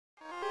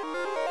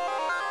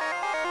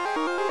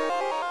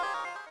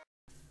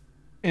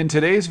In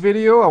today's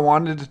video, I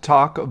wanted to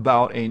talk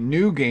about a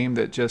new game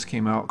that just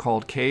came out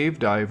called Cave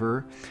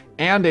Diver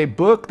and a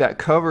book that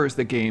covers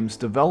the game's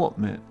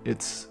development.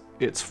 It's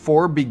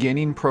for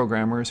beginning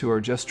programmers who are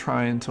just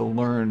trying to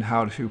learn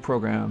how to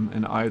program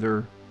in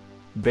either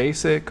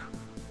BASIC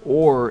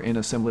or in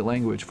assembly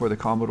language for the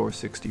Commodore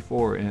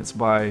 64, and it's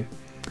by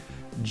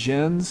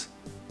Jens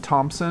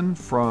Thomsen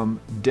from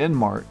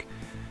Denmark.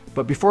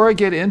 But before I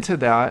get into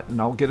that, and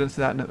I'll get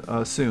into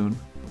that soon,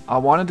 I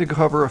wanted to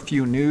cover a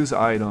few news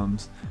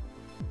items.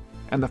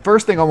 And the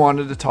first thing I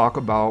wanted to talk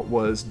about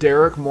was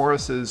Derek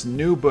Morris's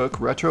new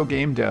book, Retro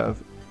Game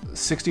Dev,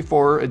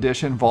 64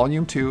 edition,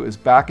 volume 2, is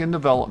back in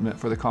development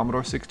for the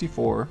Commodore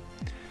 64.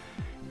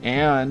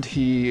 And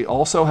he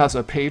also has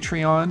a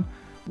Patreon,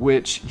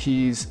 which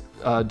he's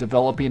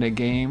developing a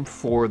game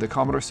for the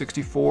Commodore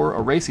 64,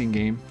 a racing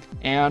game,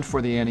 and for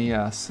the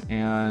NES.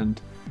 And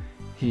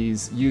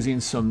he's using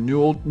some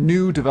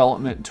new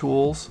development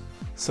tools.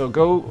 So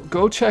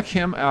go check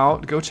him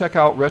out. Go check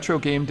out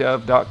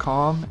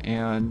retrogamedev.com,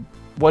 and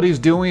what he's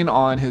doing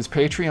on his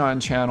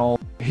Patreon channel,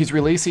 he's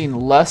releasing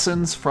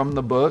lessons from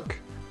the book,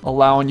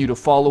 allowing you to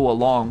follow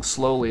along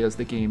slowly as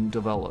the game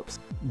develops.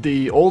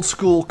 The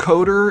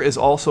Oldskoolcoder is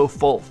also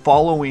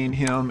following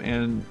him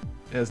and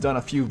has done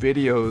a few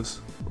videos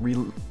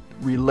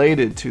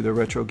related to the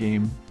Retro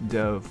Game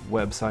Dev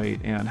website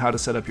and how to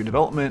set up your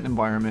development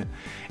environment.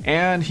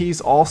 And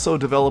he's also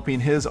developing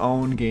his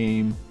own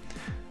game,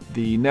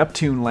 the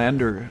Neptune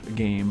Lander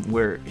game,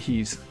 where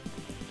he's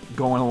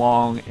going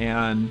along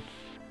and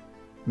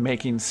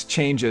making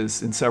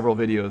changes in several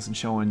videos and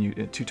showing you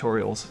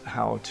tutorials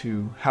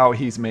how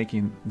he's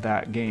making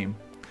that game.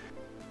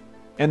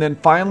 And then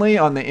finally,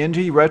 on the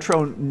NG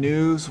Retro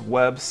News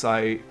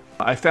website,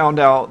 I found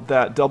out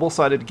that Double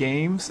Sided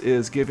Games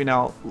is giving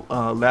out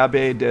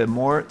L'Abbé de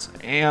Mort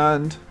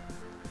and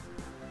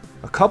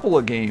a couple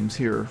of games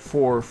here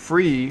for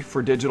free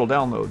for digital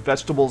download.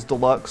 Vegetables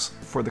Deluxe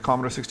for the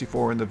Commodore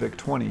 64 and the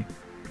VIC-20.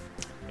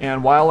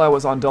 And while I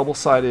was on Double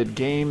Sided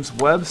Games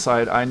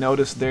website, I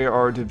noticed they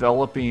are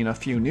developing a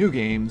few new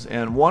games,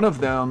 and one of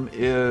them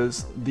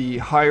is the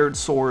Hired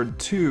Sword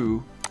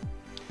 2,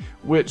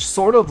 which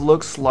sort of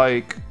looks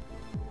like an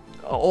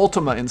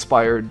Ultima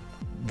inspired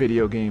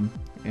video game.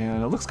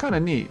 And it looks kind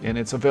of neat, and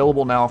it's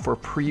available now for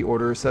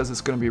pre-order. It says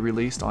it's going to be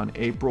released on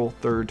April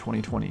 3rd,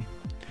 2020.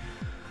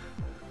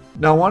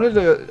 Now I wanted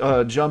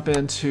to jump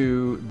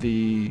into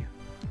the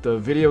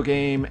video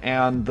game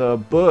and the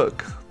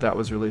book that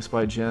was released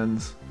by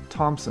Jens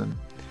Thomsen.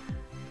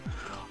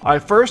 I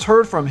first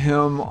heard from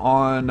him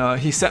on,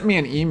 he sent me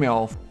an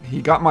email.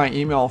 He got my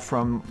email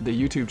from the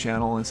YouTube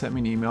channel and sent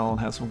me an email and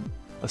has some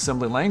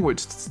assembly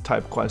language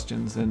type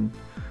questions. And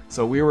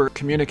so we were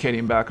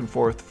communicating back and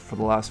forth for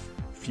the last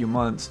few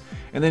months.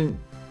 And then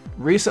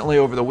recently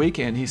over the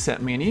weekend, he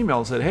sent me an email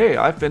and said, "Hey,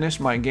 I finished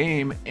my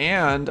game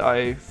and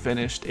I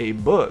finished a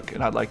book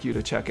and I'd like you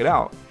to check it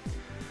out."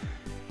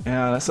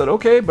 And I said,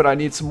 "Okay, but I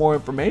need some more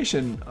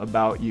information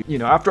about you." You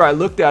know, after I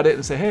looked at it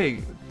and said, "Hey,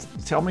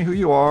 tell me who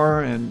you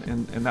are,"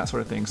 and that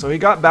sort of thing. So he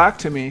got back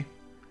to me.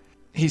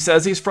 He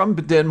says he's from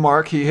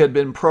Denmark. He had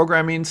been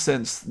programming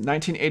since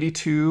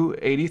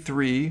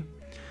 1982-83,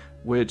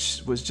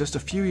 which was just a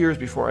few years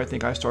before I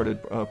think I started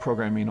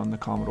programming on the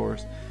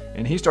Commodores.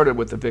 And he started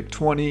with the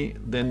VIC-20,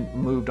 then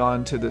moved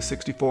on to the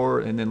 64,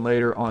 and then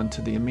later on to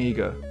the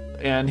Amiga.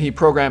 And he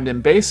programmed in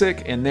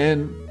BASIC and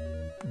then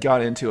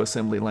got into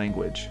assembly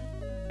language.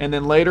 And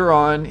then later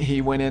on,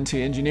 he went into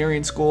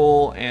engineering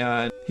school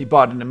and he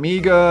bought an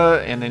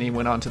Amiga, and then he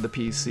went on to the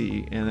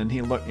PC. And then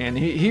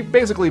he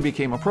basically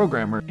became a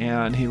programmer.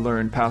 And he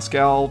learned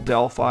Pascal,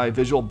 Delphi,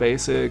 Visual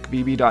Basic,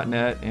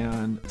 VB.NET,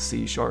 and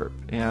C#.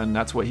 And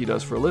that's what he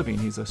does for a living.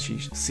 He's a C#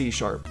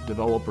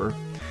 developer.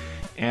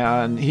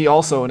 And he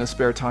also, in his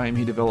spare time,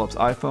 he develops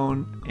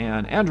iPhone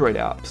and Android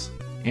apps.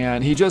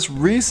 And he just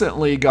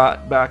recently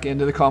got back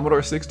into the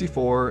Commodore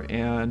 64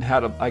 and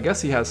I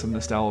guess he has some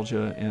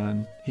nostalgia,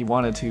 and he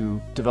wanted to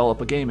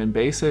develop a game in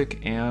BASIC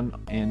and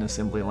in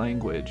assembly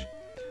language.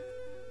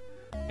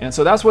 And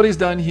so that's what he's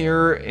done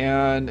here,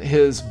 and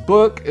his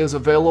book is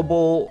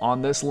available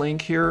on this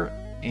link here,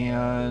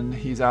 and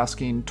he's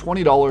asking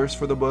 $20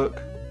 for the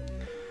book.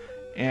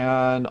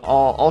 And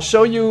I'll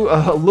show you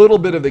a little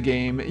bit of the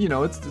game. You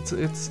know,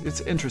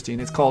 it's interesting.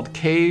 It's called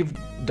Cave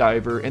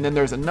Diver, and then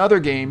there's another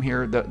game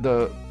here.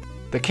 The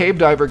Cave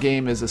Diver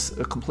game is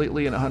a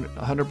completely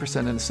 100%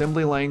 in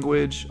assembly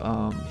language.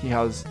 He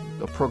has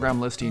a program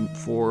listing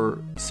for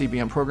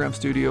CBM Program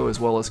Studio as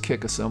well as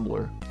Kick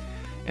Assembler.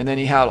 And then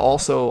he had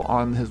also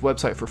on his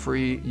website for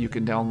free, you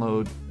can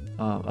download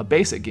a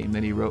basic game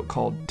that he wrote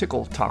called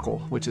Ticle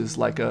Tocle, which is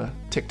like a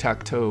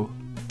tic-tac-toe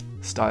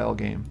style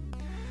game.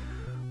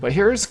 But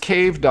here's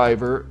Cave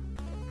Diver,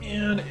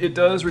 and it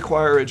does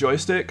require a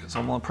joystick, so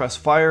I'm going to press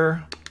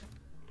fire.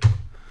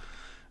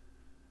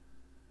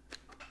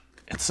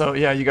 And so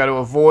yeah, you got to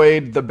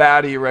avoid the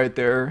baddie right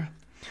there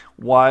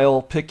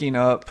while picking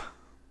up,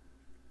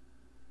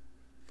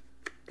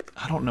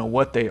 I don't know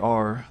what they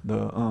are,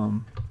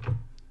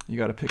 you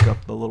got to pick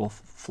up the little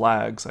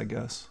flags, I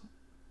guess.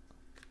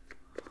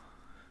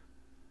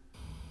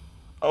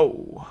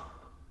 Oh.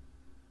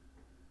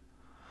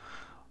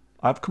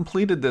 I've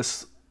completed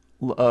this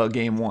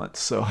game once,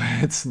 so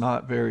it's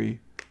not very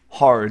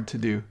hard to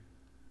do.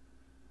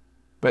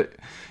 But,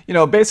 you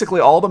know, basically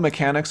all the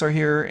mechanics are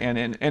here, and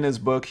in his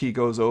book he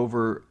goes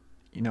over,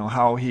 you know,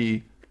 how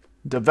he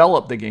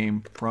developed the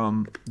game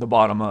from the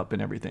bottom up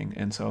and everything.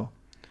 And so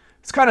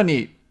it's kind of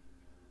neat.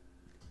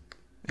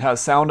 It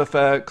has sound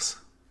effects.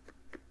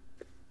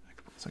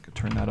 So I could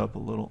turn that up a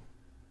little.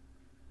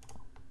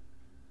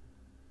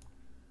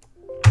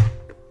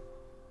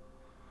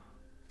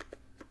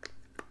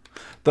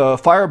 The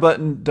fire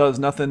button does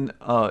nothing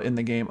in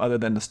the game other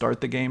than to start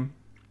the game.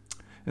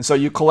 And so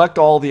you collect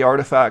all the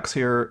artifacts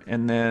here,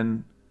 and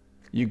then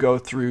you go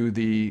through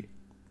the,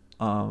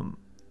 I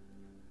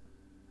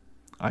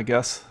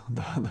guess,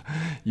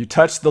 you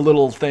touch the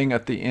little thing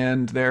at the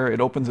end there, it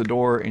opens a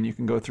door and you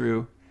can go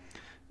through,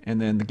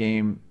 and then the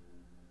game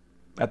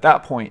at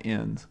that point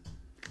ends.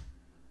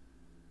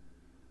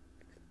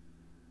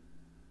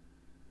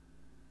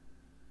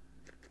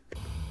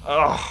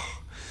 Ugh.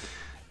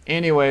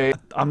 Anyway,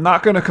 I'm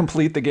not going to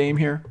complete the game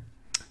here,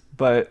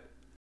 but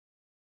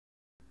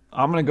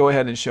I'm going to go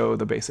ahead and show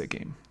the basic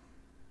game.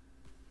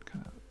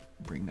 Kind of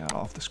bring that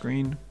off the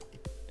screen.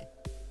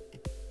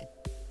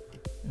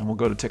 And we'll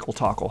go to Ticle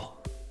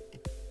Tocle.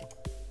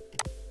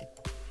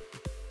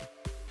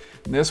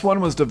 And this one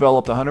was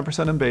developed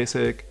 100% in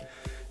BASIC,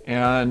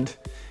 and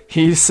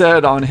he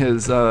said on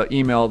his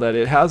email that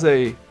it has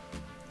a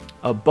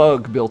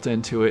bug built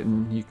into it,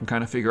 and you can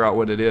kind of figure out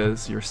what it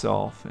is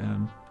yourself.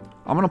 And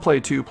I'm gonna play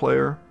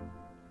 2-player,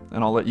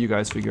 and I'll let you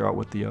guys figure out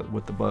what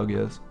the bug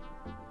is.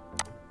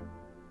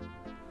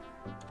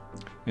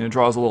 And it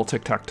draws a little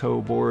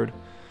tic-tac-toe board,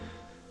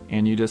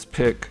 and you just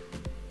pick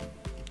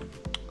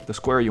the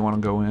square you want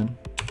to go in.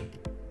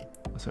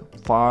 So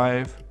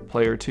 5,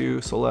 player 2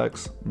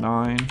 selects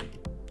 9,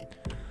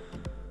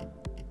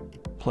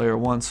 player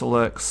 1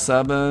 selects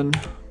 7,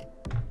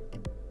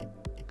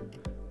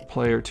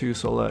 player 2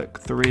 select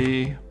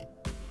 3,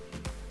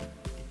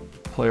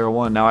 player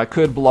 1. Now I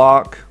could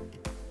block,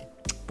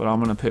 but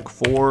I'm going to pick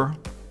 4,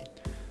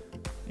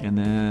 and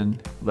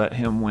then let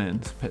him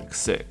win. Pick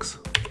 6.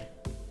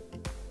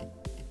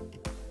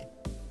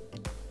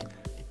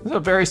 It's a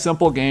very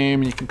simple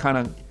game. You can kind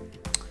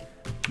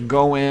of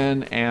go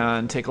in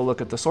and take a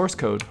look at the source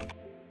code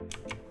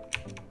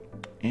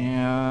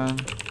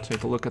and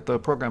take a look at the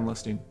program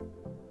listing.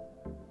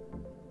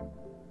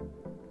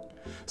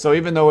 So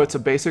even though it's a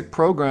basic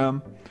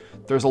program,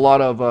 there's a lot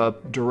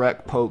of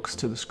direct pokes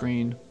to the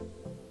screen.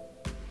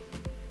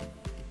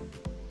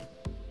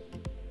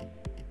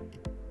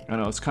 I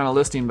know, it's kind of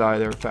listing by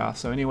there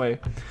fast. So anyway,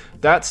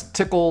 that's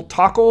Ticle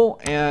Tocle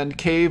and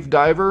Cave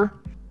Diver.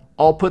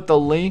 I'll put the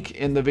link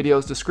in the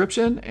video's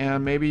description,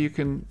 and maybe you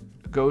can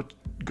go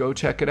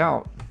check it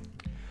out.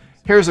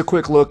 Here's a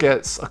quick look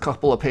at a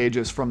couple of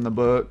pages from the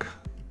book.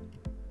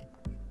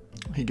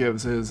 He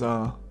gives his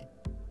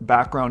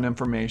background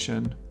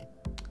information,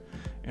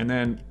 and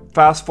then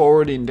fast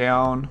forwarding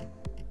down,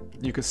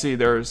 you can see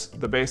there's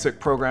the basic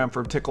program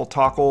for Ticle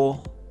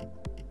Tocle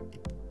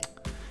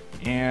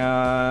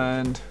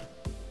and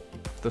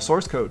the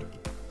source code,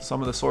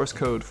 some of the source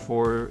code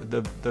for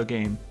the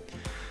game.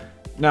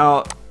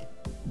 Now,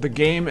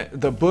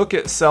 the book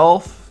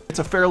itself, it's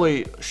a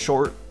fairly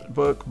short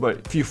book,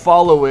 but if you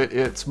follow it,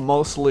 it's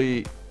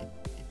mostly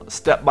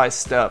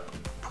step-by-step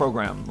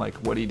program, like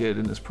what he did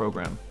in this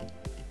program.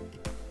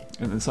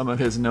 And then some of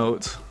his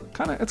notes.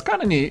 It's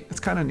kind of neat. It's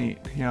kind of neat,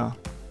 yeah.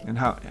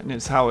 And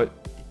it's how it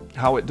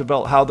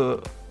developed, how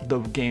the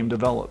game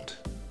developed.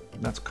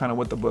 That's kind of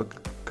what the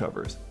book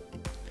covers.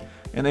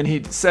 And then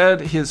he said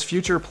his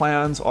future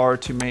plans are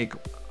to make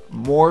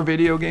more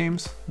video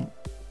games,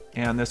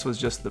 and this was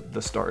just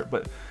the start,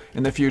 but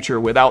in the future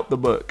without the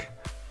book.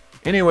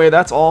 Anyway,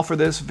 that's all for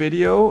this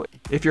video.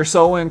 If you're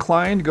so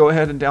inclined, go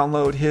ahead and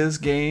download his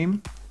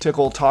game,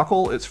 Ticle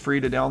Tocle. It's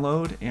free to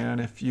download, and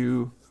if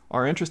you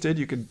are interested,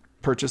 you could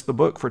purchase the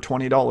book for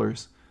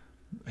 $20,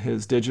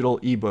 his digital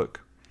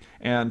ebook.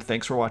 And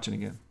thanks for watching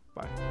again.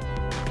 Bye.